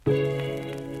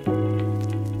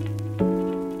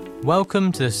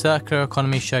Welcome to the Circular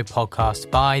Economy Show podcast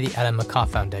by the Ellen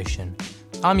MacArthur Foundation.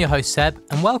 I'm your host Seb,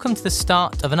 and welcome to the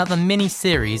start of another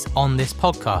mini-series on this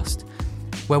podcast,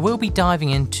 where we'll be diving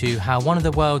into how one of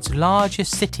the world's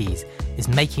largest cities is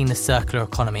making the circular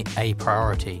economy a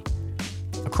priority.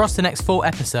 Across the next 4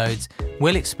 episodes,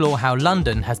 we'll explore how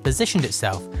London has positioned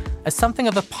itself as something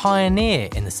of a pioneer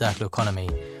in the circular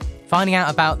economy, finding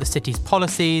out about the city's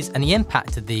policies and the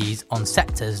impact of these on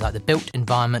sectors like the built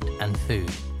environment and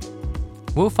food.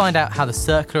 We'll find out how the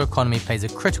circular economy plays a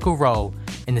critical role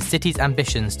in the city's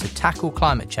ambitions to tackle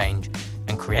climate change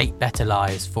and create better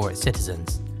lives for its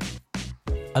citizens.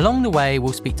 Along the way,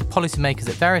 we'll speak to policymakers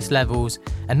at various levels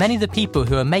and many of the people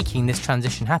who are making this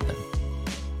transition happen.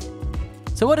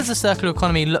 So what does the circular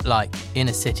economy look like in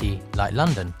a city like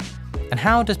London? And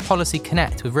how does policy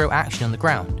connect with real action on the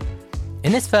ground?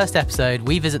 In this first episode,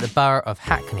 we visit the borough of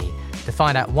Hackney to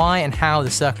find out why and how the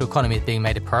circular economy is being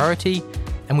made a priority,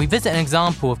 and we visit an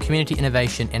example of community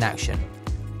innovation in action.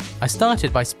 I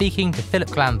started by speaking to Philip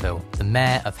Glanville, the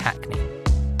Mayor of Hackney.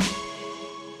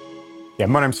 Yeah,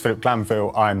 my name's Philip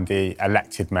Glanville. I'm the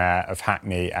elected Mayor of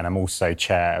Hackney, and I'm also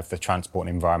Chair of the Transport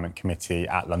and Environment Committee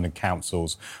at London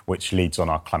Councils, which leads on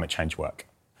our climate change work.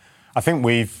 I think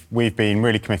we've been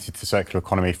really committed to circular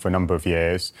economy for a number of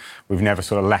years. We've never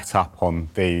sort of let up on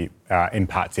the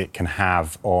impact it can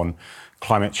have on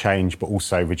climate change, but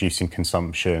also reducing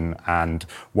consumption. And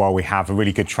while we have a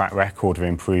really good track record of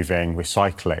improving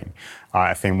recycling,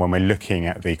 I think when we're looking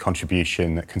at the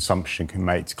contribution that consumption can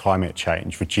make to climate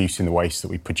change, reducing the waste that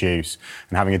we produce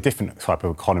and having a different type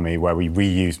of economy where we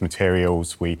reuse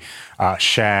materials, we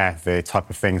share the type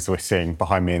of things that we're seeing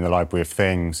behind me in the Library of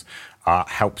Things,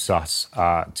 helps us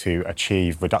to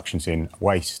achieve reductions in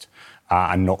waste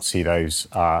and not see those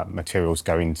materials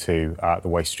go into the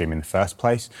waste stream in the first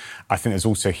place. I think there's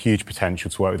also huge potential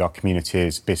to work with our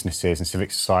communities, businesses and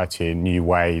civic society in new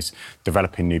ways,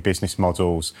 developing new business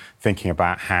models, thinking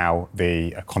about how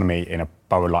the economy in a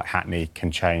borough like Hackney can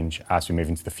change as we move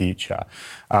into the future.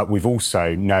 We've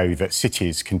also know that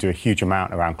cities can do a huge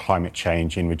amount around climate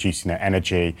change in reducing their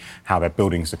energy, how their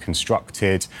buildings are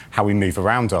constructed, how we move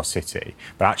around our city.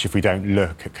 But actually, if we don't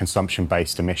look at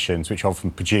consumption-based emissions, which are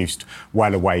often produced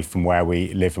well away from where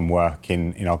we live and work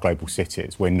in our global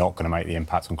cities, we're not going to make the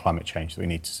impact on climate change that we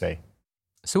need to see.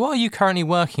 So what are you currently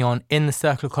working on in the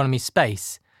circular economy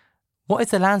space? What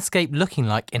is the landscape looking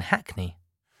like in Hackney?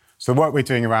 So the work we're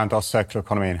doing around our circular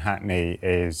economy in Hackney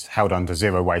is held under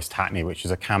Zero Waste Hackney, which is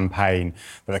a campaign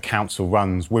that the council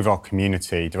runs with our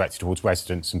community directed towards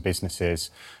residents and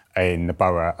businesses in the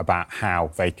borough about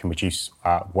how they can reduce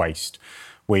waste.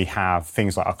 We have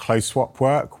things like our clothes swap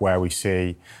work, where we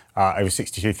see over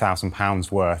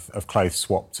 £62,000 worth of clothes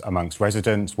swapped amongst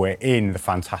residents. We're in the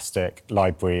fantastic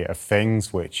Library of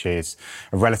Things, which is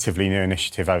a relatively new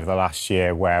initiative over the last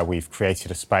year, where we've created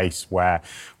a space where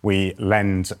we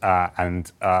lend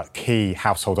key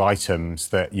household items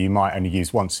that you might only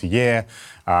use once a year,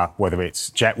 whether it's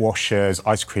jet washers,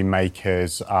 ice cream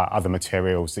makers, other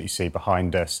materials that you see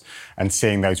behind us, and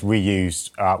seeing those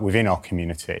reused within our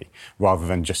community rather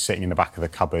than just sitting in the back of the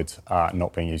cupboard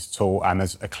not being used at all. And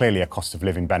there's clearly a cost of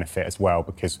living benefit as well,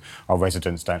 because our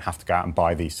residents don't have to go out and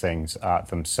buy these things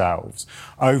themselves.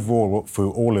 Overall,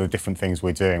 through all of the different things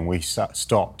we're doing, we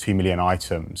stop 2 million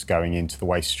items going into the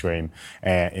waste stream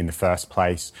in the first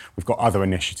place. We've got other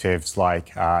initiatives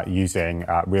like using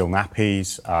real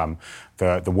nappies,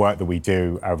 the work that we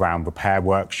do around repair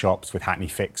workshops with Hackney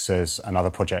Fixers and other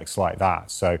projects like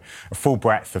that. So a full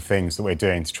breadth of things that we're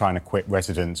doing to try and equip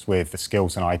residents with the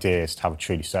skills and ideas to have a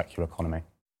truly circular economy.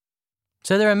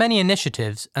 So there are many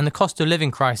initiatives, and the cost of living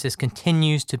crisis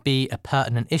continues to be a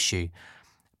pertinent issue.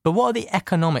 But what are the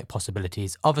economic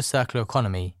possibilities of a circular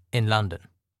economy in London?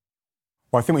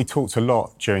 Well, I think we talked a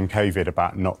lot during COVID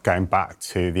about not going back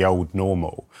to the old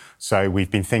normal. So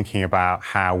we've been thinking about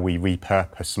how we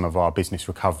repurpose some of our business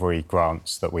recovery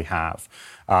grants that we have.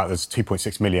 There's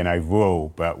 2.6 million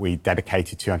overall, but we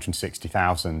dedicated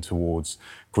 260,000 towards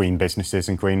green businesses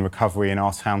and green recovery in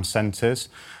our town centres.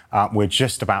 We're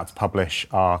just about to publish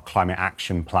our climate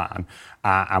action plan.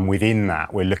 And within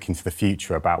that, we're looking to the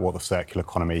future about what the circular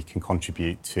economy can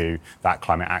contribute to that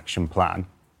climate action plan.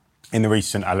 In the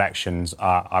recent elections,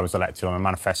 I was elected on a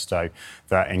manifesto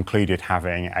that included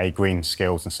having a Green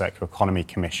Skills and Circular Economy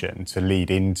Commission to lead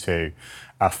into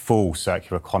a full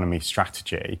circular economy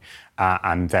strategy,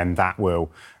 and then that will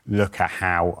look at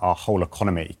how our whole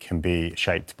economy can be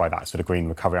shaped by that sort of green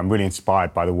recovery. I'm really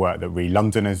inspired by the work that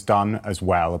London has done as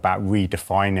well about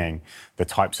redefining the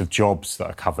types of jobs that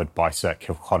are covered by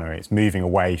circular economy. It's moving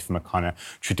away from a kind of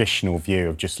traditional view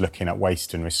of just looking at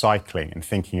waste and recycling and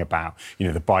thinking about,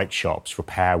 the bike shops,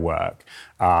 repair work,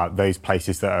 those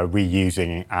places that are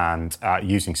reusing and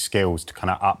using skills to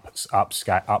kind of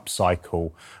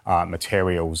upcycle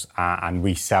materials and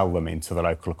resell them into the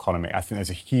local economy. I think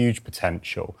there's a huge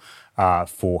potential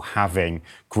for having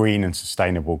green and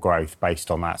sustainable growth based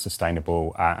on that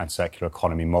sustainable and circular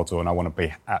economy model. And I want to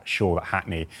be sure that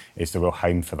Hackney is the real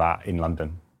home for that in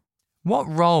London. What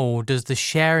role does the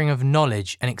sharing of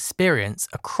knowledge and experience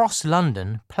across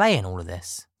London play in all of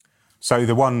this? So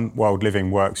the One World Living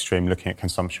work stream looking at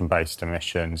consumption-based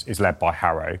emissions is led by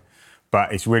Harrow.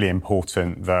 But it's really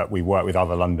important that we work with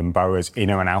other London boroughs,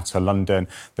 inner and outer London,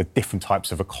 the different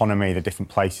types of economy, the different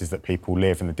places that people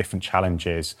live and the different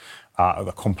challenges,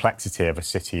 the complexity of a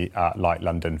city like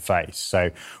London face. So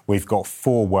we've got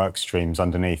 4 work streams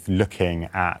underneath looking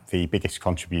at the biggest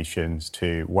contributions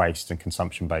to waste and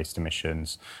consumption-based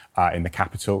emissions in the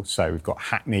capital. So we've got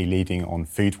Hackney leading on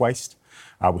food waste,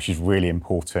 which is really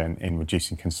important in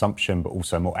reducing consumption, but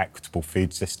also a more equitable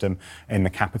food system in the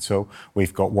capital.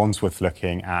 We've got Wandsworth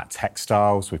looking at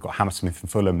textiles, we've got Hammersmith and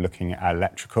Fulham looking at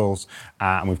electricals,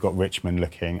 and we've got Richmond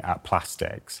looking at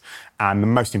plastics. And the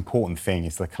most important thing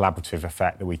is the collaborative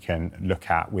effect that we can look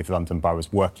at with London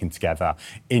boroughs working together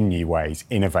in new ways,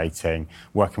 innovating,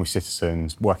 working with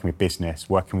citizens, working with business,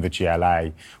 working with the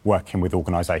GLA, working with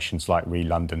organisations like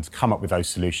London to come up with those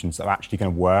solutions that are actually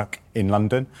going to work in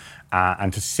London.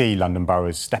 And to see London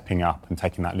boroughs stepping up and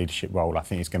taking that leadership role, I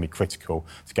think is going to be critical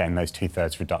to getting those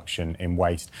 2/3 reduction in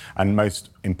waste. And most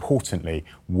importantly,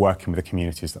 working with the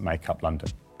communities that make up London.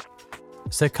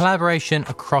 So collaboration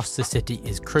across the city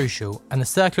is crucial, and the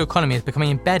circular economy is becoming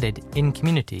embedded in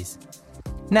communities.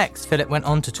 Next, Philip went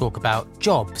on to talk about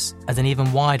jobs as an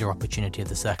even wider opportunity of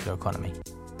the circular economy.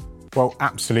 Well,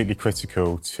 absolutely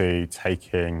critical to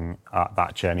taking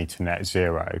that journey to net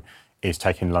zero is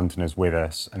taking Londoners with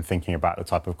us and thinking about the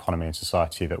type of economy and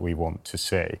society that we want to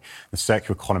see. The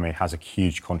circular economy has a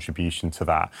huge contribution to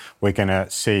that. We're going to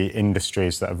see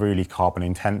industries that are really carbon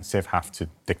intensive have to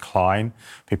decline.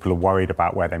 People are worried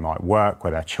about where they might work,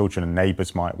 where their children and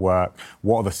neighbours might work.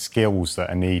 What are the skills that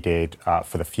are needed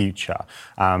for the future?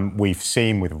 We've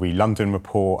seen with the London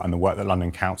report and the work that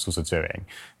London councils are doing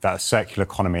that circular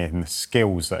economy and the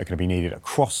skills that are going to be needed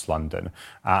across London,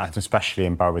 and especially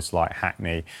in boroughs like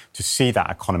Hackney, to see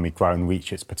that economy grow and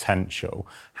reach its potential,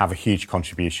 have a huge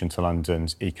contribution to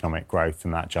London's economic growth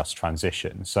and that just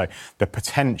transition. So the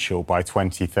potential by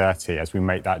 2030, as we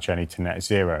make that journey to net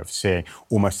zero, of seeing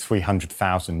almost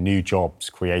 300,000 new jobs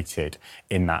created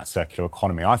in that circular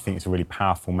economy, I think it's a really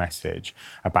powerful message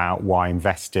about why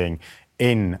investing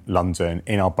in London,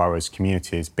 in our boroughs,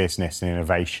 communities, business and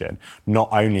innovation, not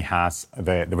only has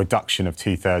the reduction of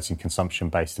 2/3 in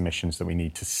consumption-based emissions that we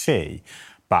need to see,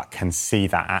 but can see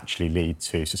that actually lead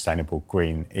to sustainable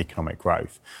green economic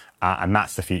growth. And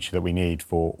that's the future that we need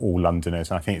for all Londoners.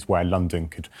 And I think it's where London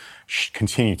could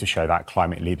continue to show that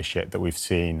climate leadership that we've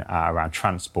seen around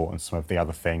transport and some of the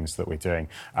other things that we're doing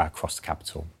across the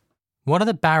capital. What are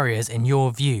the barriers, in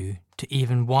your view, to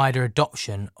even wider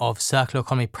adoption of circular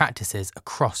economy practices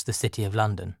across the City of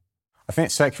London? I think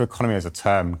circular economy as a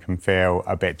term can feel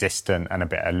a bit distant and a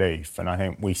bit aloof. And I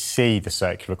think we see the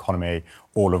circular economy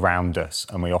all around us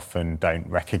and we often don't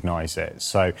recognise it.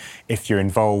 So if you're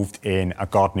involved in a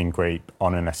gardening group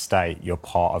on an estate, you're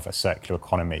part of a circular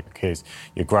economy because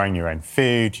you're growing your own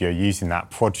food, you're using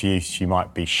that produce, you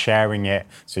might be sharing it,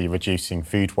 so you're reducing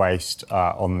food waste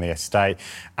on the estate,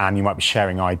 and you might be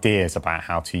sharing ideas about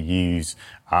how to use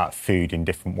food in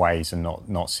different ways and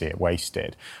not see it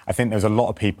wasted. I think there's a lot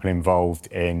of people involved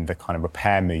in the kind of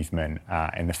repair movement,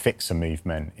 in the fixer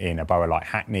movement in a borough like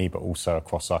Hackney, but also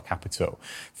across our capital.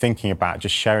 Thinking about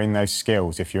just sharing those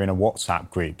skills. If you're in a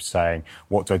WhatsApp group saying,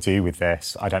 what do I do with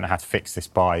this? I don't know how to fix this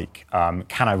bike. Can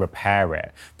I repair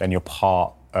it? Then you're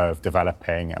part of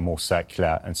developing a more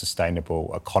circular and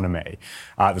sustainable economy.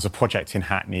 There's a project in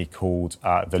Hackney called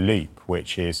The Loop,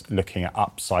 which is looking at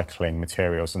upcycling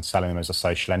materials and selling them as a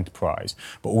social enterprise,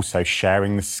 but also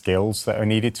sharing the skills that are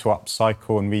needed to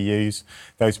upcycle and reuse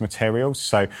those materials.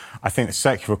 So I think the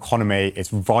circular economy is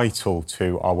vital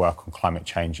to our work on climate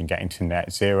change and getting to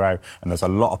net zero, and there's a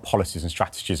lot of policies and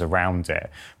strategies around it.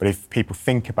 But if people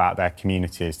think about their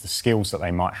communities, the skills that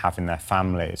they might have in their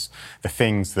families, the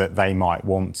things that they might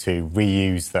want to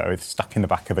reuse that are stuck in the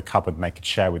back of the cupboard and they could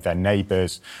share with their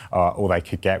neighbours, or they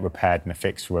could get repaired in a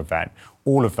fixer event,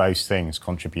 All of those things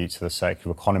contribute to the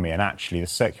circular economy, and actually the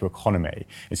circular economy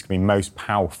is going to be most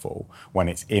powerful when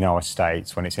it's in our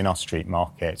estates, when it's in our street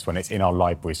markets, when it's in our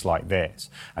libraries like this,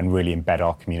 and really embed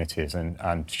our communities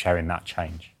and sharing that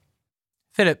change.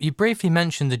 Philip, you briefly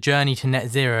mentioned the journey to net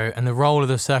zero and the role of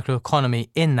the circular economy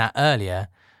in that earlier.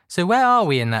 So where are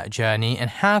we in that journey, and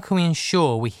how can we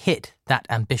ensure we hit that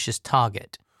ambitious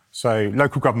target? So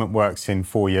local government works in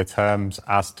 4-year terms,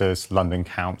 as does London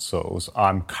Councils.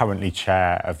 I'm currently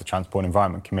chair of the Transport and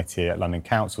Environment Committee at London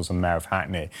Councils and Mayor of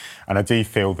Hackney. And I do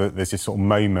feel that there's this sort of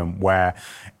moment where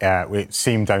it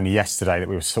seemed only yesterday that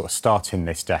we were sort of starting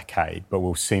this decade, but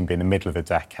we'll soon be in the middle of the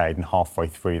decade and halfway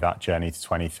through that journey to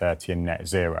 2030 and net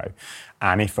zero.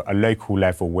 And if at a local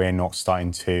level we're not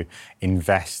starting to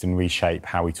invest and reshape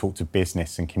how we talk to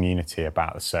business and community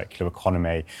about the circular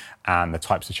economy and the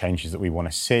types of changes that we want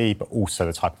to see, but also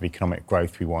the type of economic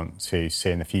growth we want to see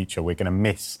in the future, we're going to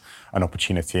miss an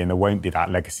opportunity, and there won't be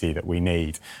that legacy that we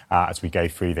need as we go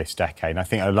through this decade. And I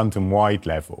think at a London-wide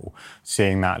level,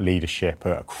 seeing that leadership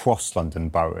across London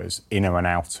boroughs, inner and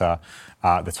outer,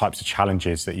 the types of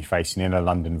challenges that you face in inner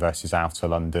London versus outer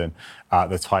London,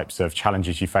 the types of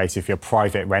challenges you face if you're a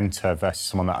private renter versus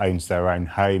someone that owns their own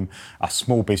home,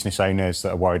 small business owners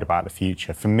that are worried about the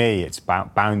future. For me, it's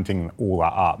about bounding all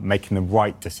that up, making the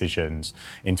right decisions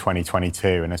in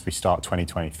 2022 and as we start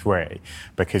 2023.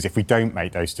 Because if we don't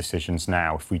make those decisions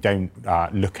now, if we don't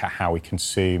look at how we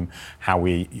consume, how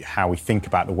we think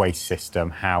about the waste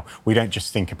system, how we don't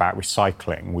just think about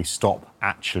recycling, we stop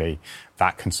actually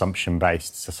that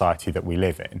consumption-based society that we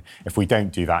live in. If we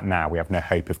don't do that now, we have no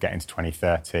hope of getting to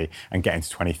 2030 and getting to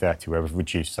 2030 where we've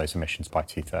reduced those emissions by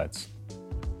 2/3.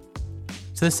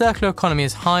 So the circular economy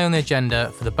is high on the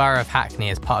agenda for the Borough of Hackney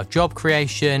as part of job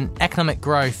creation, economic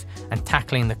growth and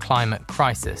tackling the climate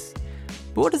crisis.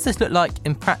 But what does this look like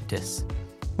in practice?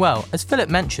 Well, as Philip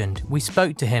mentioned, we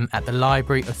spoke to him at the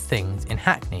Library of Things in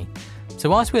Hackney. So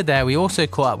whilst we were there, we also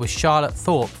caught up with Charlotte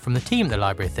Thorpe from the team at the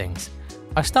Library of Things.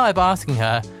 I started by asking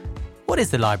her, what is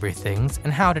the Library of Things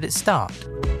and how did it start?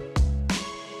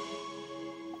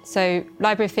 So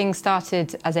Library of Things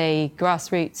started as a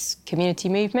grassroots community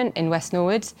movement in West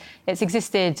Norwood. It's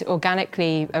existed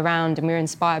organically around, and we were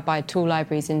inspired by tool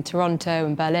libraries in Toronto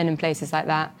and Berlin and places like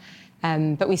that.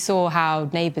 But we saw how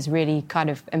neighbours really kind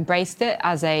of embraced it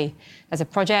as a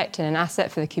project and an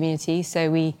asset for the community.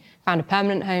 So we found a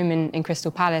permanent home in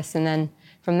Crystal Palace, and then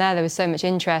from there was so much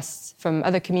interest from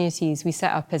other communities. We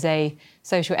set up as a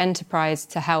social enterprise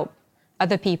to help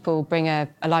other people bring a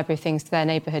Library of Things to their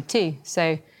neighbourhood too.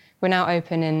 So we're now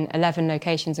open in 11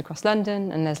 locations across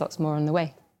London, and there's lots more on the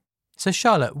way. So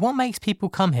Charlotte, what makes people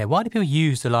come here? Why do people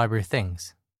use the Library of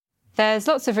Things? There's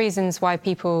lots of reasons why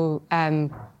people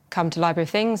come to Library of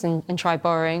Things and try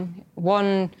borrowing.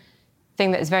 One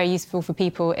thing that is very useful for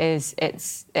people is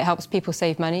it helps people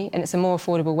save money, and it's a more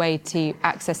affordable way to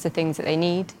access the things that they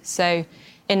need. So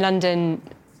in London,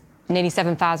 nearly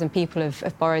 7,000 people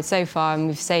have borrowed so far, and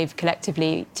we've saved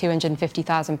collectively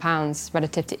 £250,000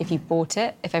 relative to if you bought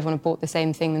it, if everyone had bought the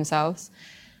same thing themselves.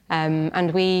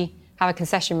 And we have a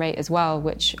concession rate as well,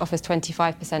 which offers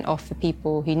 25% off for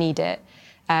people who need it.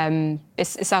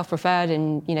 It's self-referred,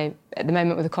 and at the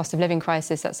moment with the cost of living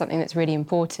crisis, that's something that's really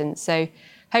important. So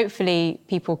hopefully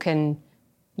people can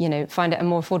find it a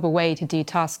more affordable way to do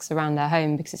tasks around their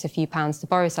home, because it's a few pounds to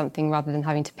borrow something rather than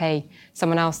having to pay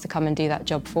someone else to come and do that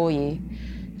job for you.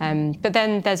 But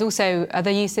then there's also other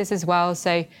uses as well.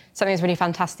 So something that's really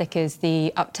fantastic is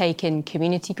the uptake in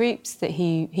community groups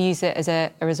who use it as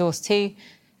a resource too.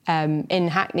 In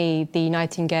Hackney, the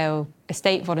Nightingale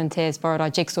estate volunteers borrowed our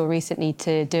jigsaw recently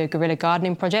to do a guerrilla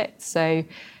gardening project. So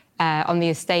on the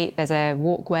estate, there's a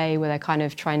walkway where they're kind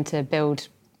of trying to build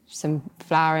some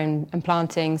flowering and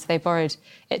planting, so they borrowed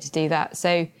it to do that.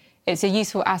 So it's a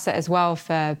useful asset as well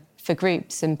for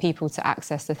groups and people to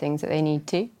access the things that they need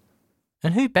to.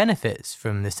 And who benefits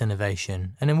from this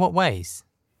innovation, and in what ways?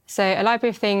 So a Library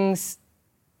of Things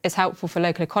is helpful for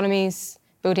local economies,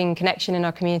 building connection in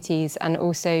our communities, and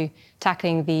also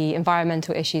tackling the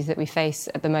environmental issues that we face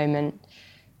at the moment.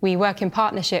 We work in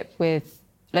partnership with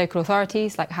local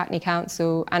authorities like Hackney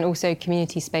Council and also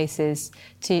community spaces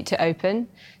to open.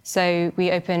 So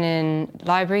we open in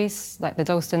libraries like the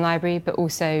Dalston Library, but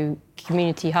also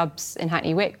community hubs in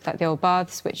Hackney Wick like the Old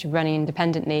Baths, which are running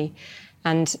independently.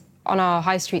 And on our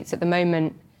high streets at the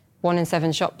moment, 1 in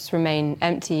 7 shops remain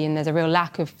empty, and there's a real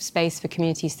lack of space for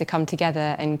communities to come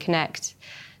together and connect.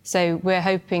 So we're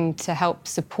hoping to help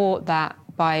support that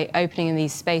by opening in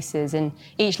these spaces, and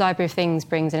each Library of Things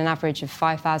brings in an average of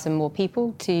 5,000 more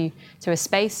people to a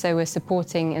space, so we're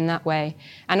supporting in that way.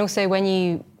 And also when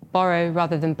you borrow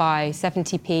rather than buy,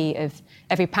 70p of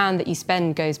every pound that you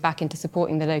spend goes back into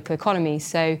supporting the local economy.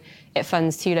 So it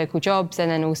funds 2 local jobs and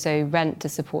then also rent to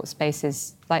support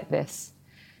spaces like this.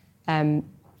 And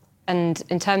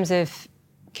in terms of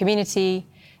community,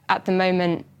 at the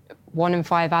moment, 1 in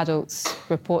 5 adults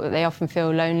report that they often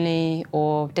feel lonely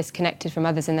or disconnected from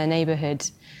others in their neighbourhood.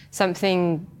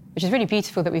 Something which is really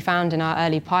beautiful that we found in our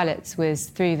early pilots was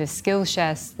through the skills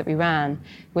shares that we ran,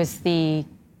 was the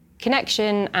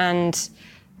connection and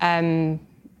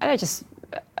just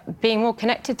being more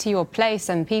connected to your place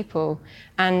and people.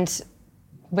 And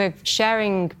we're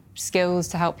sharing skills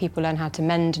to help people learn how to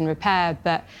mend and repair,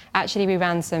 but actually we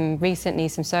ran recently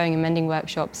some sewing and mending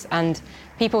workshops, and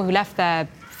people who left there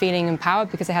feeling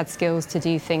empowered because they had skills to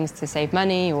do things to save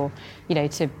money or,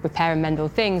 to repair and mend all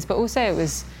things, but also it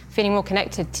was feeling more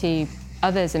connected to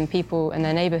others and people in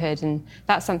their neighbourhood, and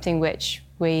that's something which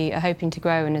we are hoping to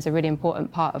grow and is a really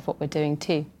important part of what we're doing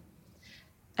too.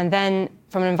 And then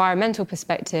from an environmental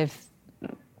perspective,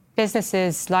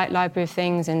 businesses like Library of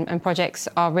Things and projects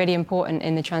are really important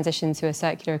in the transition to a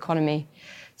circular economy.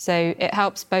 So it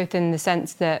helps both in the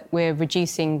sense that we're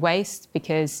reducing waste,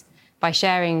 because by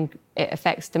sharing it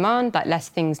affects demand, like less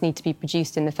things need to be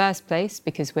produced in the first place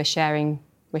because we're sharing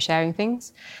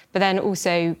things. But then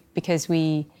also because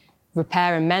we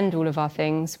repair and mend all of our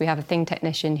things, we have a thing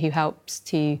technician who helps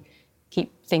to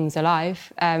keep things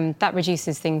alive. That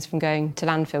reduces things from going to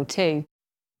landfill too.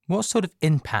 What sort of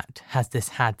impact has this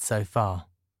had so far?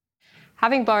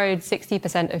 Having borrowed,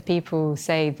 60% of people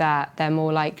say that they're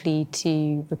more likely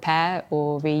to repair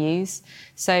or reuse.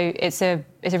 So it's a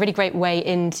really great way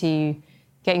into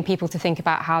getting people to think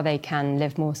about how they can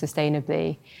live more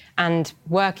sustainably, and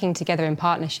working together in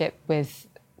partnership with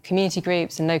community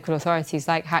groups and local authorities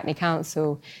like Hackney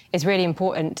Council is really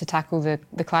important to tackle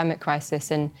the climate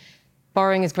crisis. And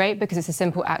borrowing is great because it's a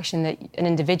simple action that an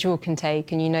individual can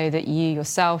take, and you know that you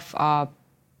yourself are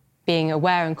being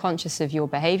aware and conscious of your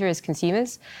behaviour as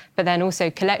consumers, but then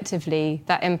also collectively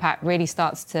that impact really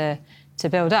starts to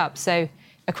build up. So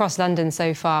across London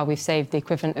so far we've saved the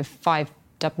equivalent of 5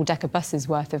 double-decker buses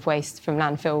worth of waste from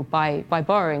landfill by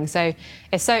borrowing. So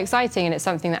it's so exciting, and it's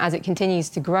something that as it continues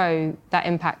to grow, that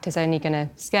impact is only going to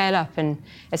scale up, and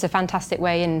it's a fantastic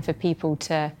way in for people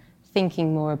to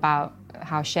thinking more about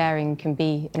how sharing can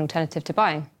be an alternative to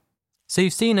buying. So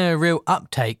you've seen a real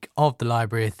uptake of the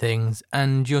Library of Things,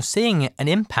 and you're seeing an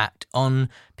impact on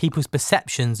people's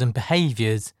perceptions and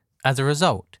behaviours as a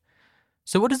result.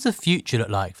 So what does the future look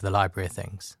like for the Library of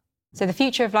Things? So the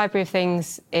future of Library of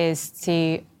Things is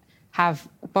to have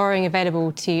borrowing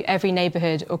available to every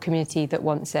neighbourhood or community that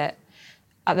wants it.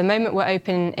 At the moment, we're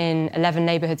open in 11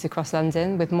 neighbourhoods across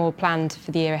London, with more planned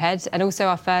for the year ahead, and also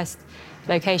our first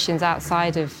locations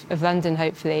outside of London,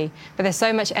 hopefully. But there's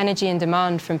so much energy and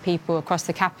demand from people across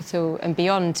the capital and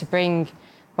beyond to bring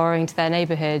borrowing to their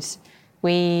neighbourhood.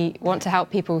 We want to help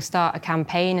people start a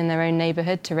campaign in their own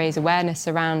neighbourhood to raise awareness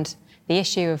around the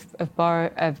issue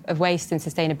of waste and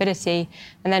sustainability,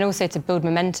 and then also to build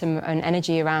momentum and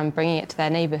energy around bringing it to their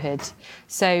neighbourhood.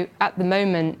 So at the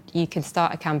moment, you can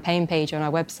start a campaign page on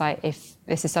our website if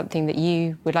this is something that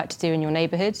you would like to do in your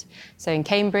neighbourhood. So in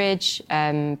Cambridge,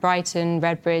 Brighton,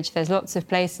 Redbridge, there's lots of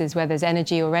places where there's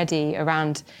energy already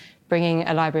around bringing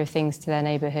a Library of Things to their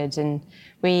neighbourhood. And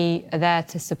we are there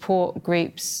to support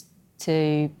groups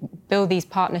to build these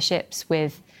partnerships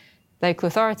with local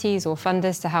authorities or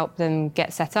funders to help them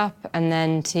get set up, and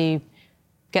then to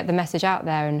get the message out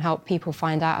there and help people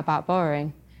find out about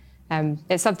borrowing.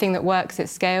 It's something that works at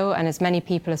scale, and as many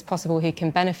people as possible who can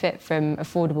benefit from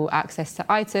affordable access to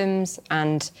items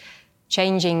and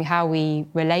changing how we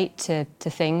relate to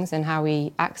things and how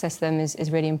we access them is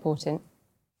really important.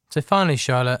 So finally,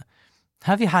 Charlotte,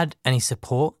 have you had any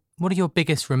support? What are your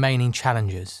biggest remaining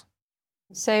challenges?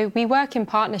 So we work in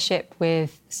partnership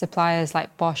with suppliers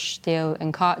like Bosch, Steel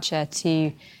and Karcher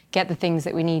to get the things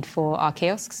that we need for our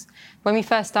kiosks. When we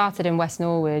first started in West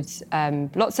Norwood,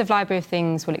 lots of Library of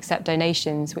Things will accept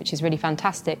donations, which is really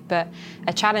fantastic. But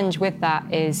a challenge with that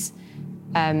is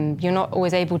you're not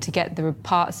always able to get the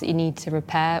parts that you need to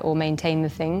repair or maintain the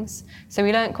things. So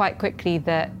we learned quite quickly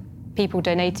that people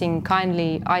donating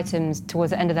kindly items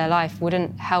towards the end of their life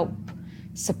wouldn't help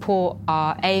support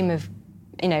our aim of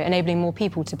enabling more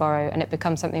people to borrow, and it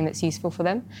becomes something that's useful for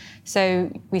them.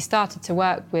 So we started to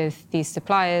work with these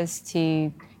suppliers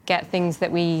to get things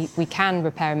that we can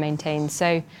repair and maintain.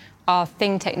 So our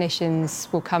thing technicians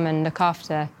will come and look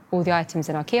after all the items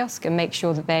in our kiosk and make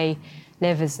sure that they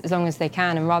live as long as they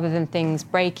can. And rather than things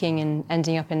breaking and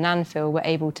ending up in landfill, we're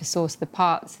able to source the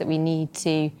parts that we need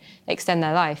to extend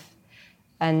their life.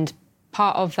 And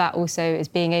part of that also is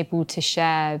being able to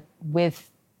share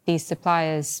with these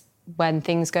suppliers when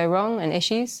things go wrong and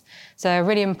issues. So a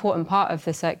really important part of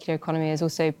the circular economy is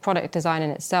also product design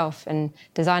in itself and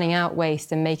designing out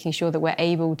waste and making sure that we're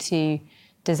able to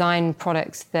design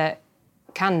products that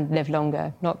can live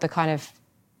longer, not the kind of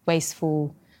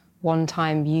wasteful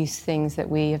one-time use things that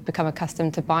we have become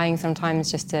accustomed to buying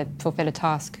sometimes just to fulfill a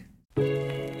task.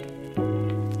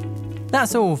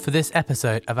 That's all for this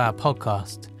episode of our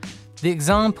podcast. The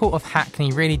example of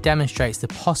Hackney really demonstrates the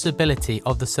possibility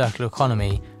of the circular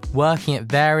economy working at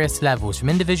various levels, from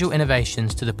individual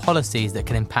innovations to the policies that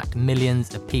can impact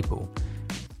millions of people.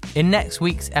 In next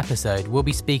week's episode, we'll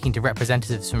be speaking to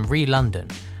representatives from London,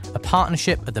 a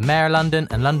partnership of the Mayor of London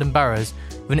and London boroughs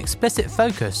with an explicit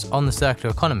focus on the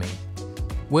circular economy.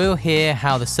 We'll hear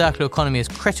how the circular economy is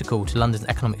critical to London's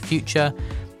economic future,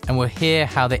 and we'll hear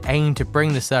how they aim to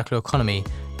bring the circular economy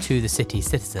to the city's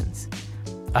citizens.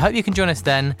 I hope you can join us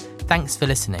then. Thanks for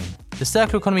listening. The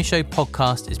Circular Economy Show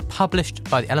podcast is published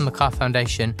by the Ellen MacArthur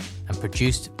Foundation and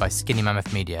produced by Skinny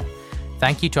Mammoth Media.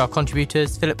 Thank you to our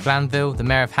contributors, Philip Glanville, the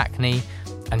Mayor of Hackney,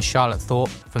 and Charlotte Thorpe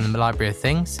from the Library of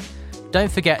Things.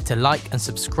 Don't forget to like and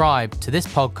subscribe to this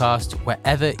podcast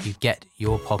wherever you get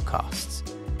your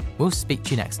podcasts. We'll speak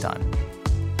to you next time.